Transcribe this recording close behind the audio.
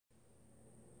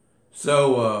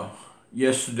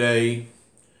Yesterday,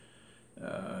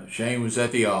 Shane was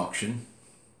at the auction,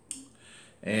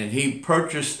 and he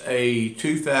purchased a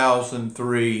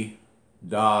 2003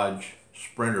 Dodge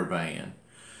Sprinter van.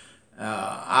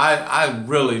 I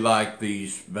really like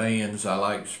these vans. I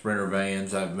like Sprinter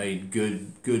vans. I've made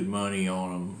good money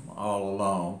on them all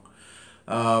along.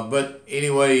 But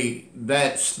anyway,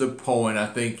 that's the point. I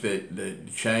think that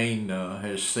Shane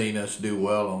has seen us do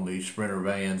well on these Sprinter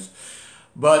vans.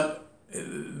 But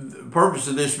the purpose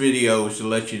of this video is to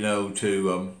let you know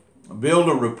to build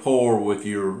a rapport with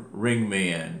your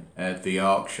ringman at the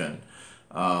auction,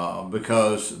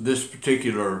 because this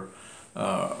particular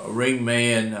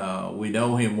ringman, we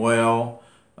know him well,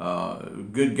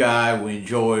 good guy. We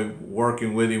enjoy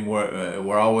working with him.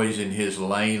 We're always in his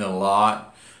lane a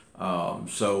lot.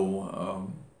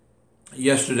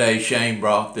 Yesterday Shane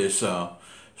brought this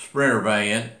Sprinter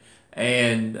van,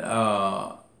 and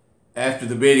after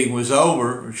the bidding was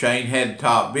over, Shane had the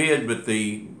top bid, but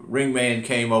the ringman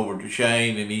came over to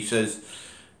Shane and he says,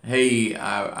 "Hey,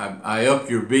 I upped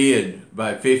your bid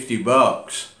by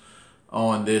 $50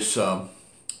 on this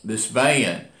this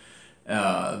van.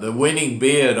 The winning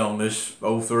bid on this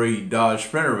 '03 Dodge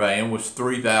Sprinter van was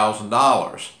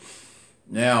 $3,000.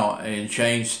 Now, and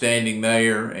Shane's standing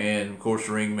there, and of course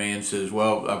the ringman says,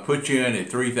 "Well, I put you in at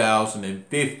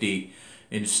 $3,050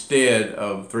 instead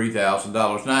of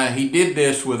 $3,000. Now, he did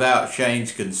this without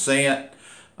Shane's consent,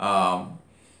 and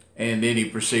then he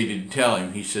proceeded to tell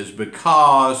him, he says,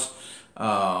 because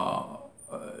that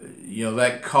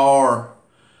car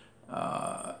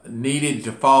needed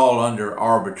to fall under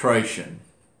arbitration,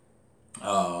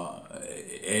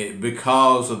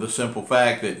 because of the simple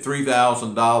fact that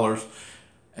 $3,000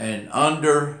 and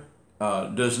under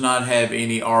does not have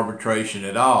any arbitration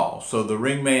at all. So the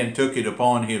ringman took it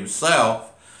upon himself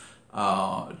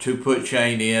to put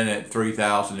Shane in at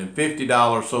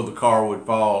 $3,050 so the car would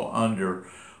fall under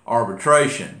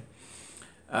arbitration.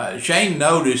 Shane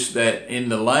noticed that in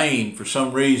the lane, for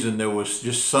some reason, there was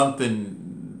just something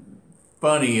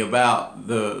funny about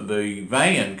the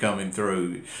van coming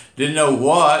through. Didn't know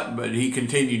what, but he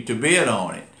continued to bid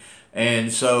on it.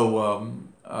 And so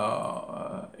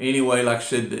anyway, like I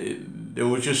said, there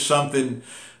was just something.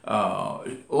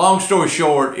 Long story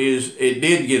short is it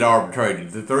did get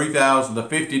arbitrated. The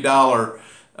 $50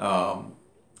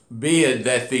 bid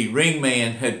that the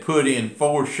ringman had put in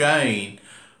for Shane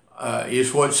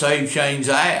is what saved Shane's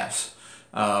ass,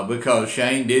 because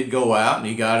Shane did go out and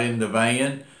he got in the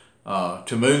van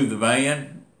to move the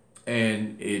van,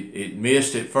 and it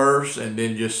missed at first and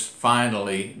then just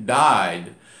finally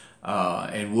died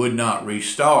and would not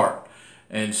restart.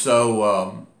 And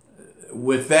so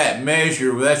with that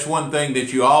measure, that's one thing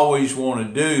that you always want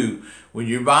to do when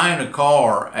you're buying a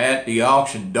car at the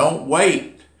auction. Don't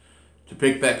wait to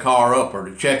pick that car up or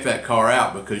to check that car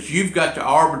out, because you've got to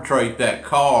arbitrate that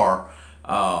car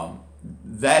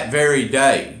that very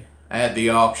day at the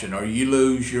auction, or you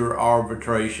lose your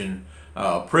arbitration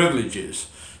privileges.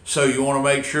 So you want to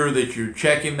make sure that you're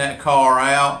checking that car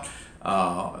out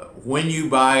when you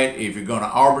buy it. If you're going to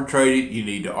arbitrate it, you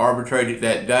need to arbitrate it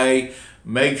that day.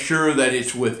 Make sure that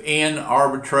it's within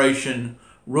arbitration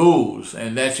rules,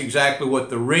 and that's exactly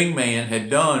what the ringman had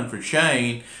done for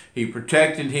Shane. He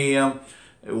protected him,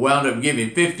 wound up giving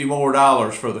 $50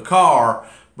 more for the car,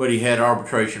 but he had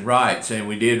arbitration rights, and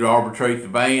we did arbitrate the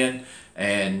van,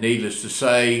 and needless to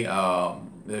say,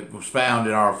 it was found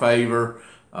in our favor,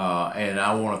 and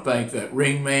I want to thank that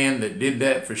ringman that did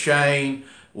that for Shane.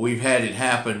 We've had it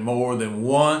happen more than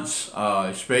once,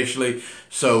 especially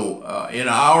so in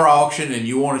our auction, and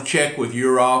you want to check with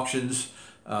your auctions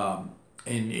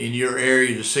in your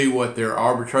area to see what their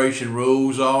arbitration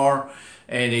rules are.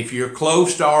 And if you're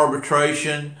close to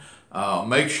arbitration,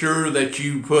 make sure that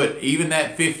you put even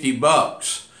that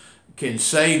 $50 can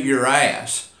save your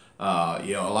ass.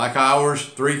 Like ours,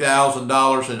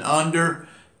 $3,000 and under,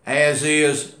 as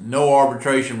is, no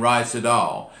arbitration rights at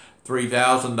all.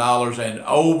 $3,000 and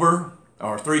over,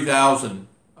 or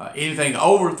anything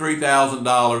over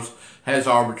 $3,000 has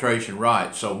arbitration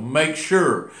rights. So make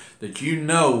sure that you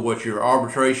know what your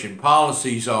arbitration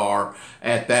policies are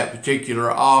at that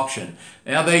particular auction.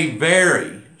 Now they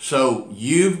vary, so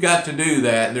you've got to do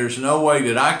that. There's no way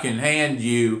that I can hand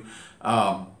you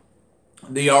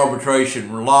the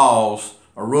arbitration laws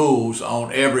or rules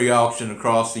on every auction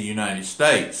across the United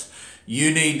States.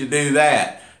 You need to do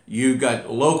that. You've got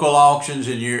local auctions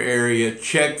in your area.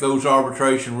 Check those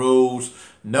arbitration rules.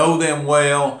 Know them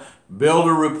well. Build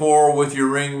a rapport with your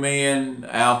ringmen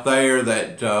out there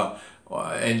that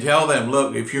and tell them,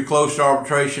 look, if you're close to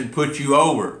arbitration, put you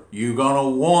over. You're going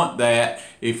to want that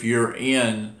if you're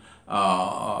in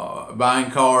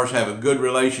buying cars, have a good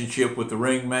relationship with the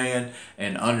Ringman,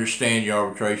 and understand your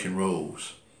arbitration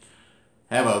rules.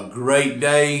 Have a great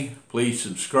day. Please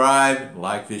subscribe,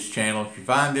 like this channel if you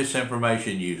find this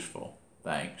information useful.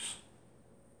 Thanks.